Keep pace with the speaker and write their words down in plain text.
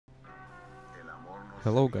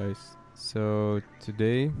Hello guys, so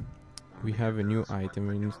today we have a new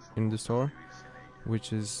item in the store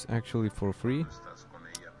which is actually for free,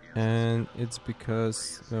 and it's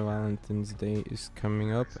because the Valentine's Day is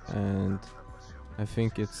coming up, and I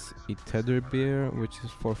think it's a teddy bear which is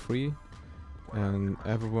for free and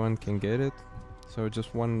everyone can get it. So I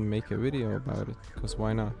just want to make a video about it because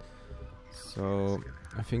why not? So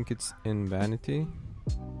I think it's in Vanity,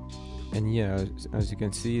 and yeah, as you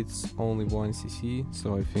can see it's only 1cc,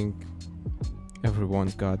 so I think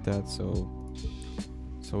everyone's got that, so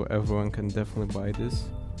everyone can definitely buy this.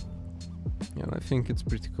 And I think it's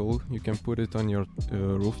pretty cool. You can put it on your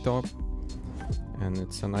rooftop and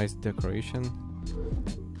it's a nice decoration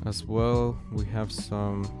as well. We have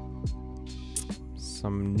some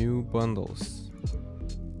new bundles,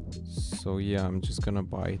 so yeah, I'm just gonna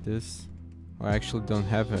buy this. I actually don't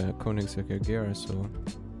have a Koenigsegger gear, so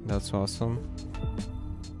that's awesome.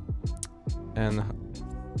 And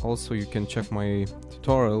also you can check my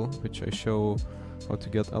tutorial which I show how to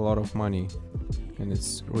get a lot of money, and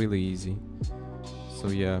it's really easy. So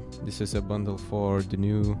yeah, this is a bundle for the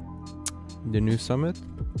new summit,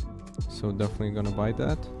 so definitely gonna buy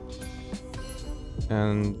that.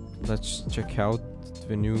 And let's check out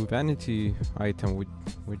the new vanity item we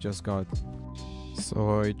just got.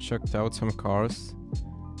 So I checked out some cars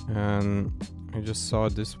and I just saw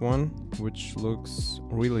this one which looks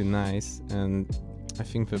really nice, and I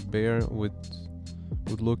think the bear would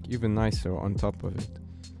look even nicer on top of it.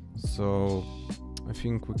 So I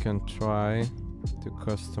think we can try to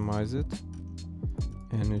customize it,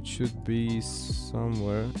 and it should be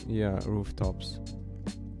somewhere, yeah, rooftops.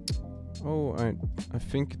 Oh, I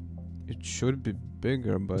think it should be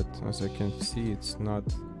bigger, but as I can see it's not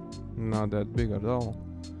that big at all.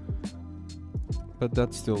 But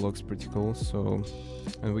that still looks pretty cool. So,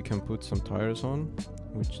 and we can put some tires on,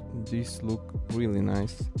 which these look really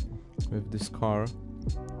nice with this car.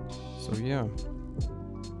 So yeah,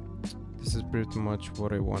 this is pretty much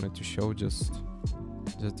what I wanted to show, just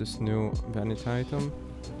this new vanity item,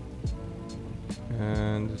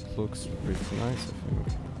 and it looks pretty nice, I think.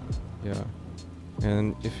 Yeah,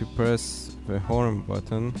 and if you press the horn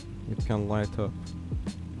button it can light up,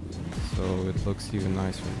 so it looks even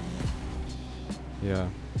nicer. Yeah,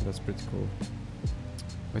 that's pretty cool.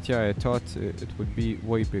 But yeah, I thought it would be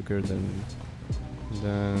way bigger than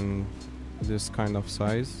this kind of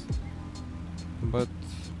size, but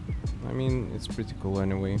I mean it's pretty cool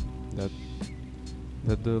anyway that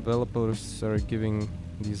the developers are giving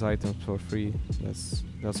these items for free.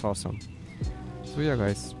 That's awesome. So yeah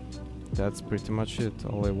guys, that's pretty much it.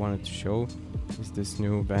 All I wanted to show is this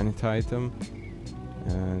new vanity item,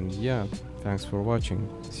 and yeah, thanks for watching.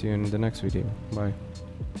 See you in the next video. Bye.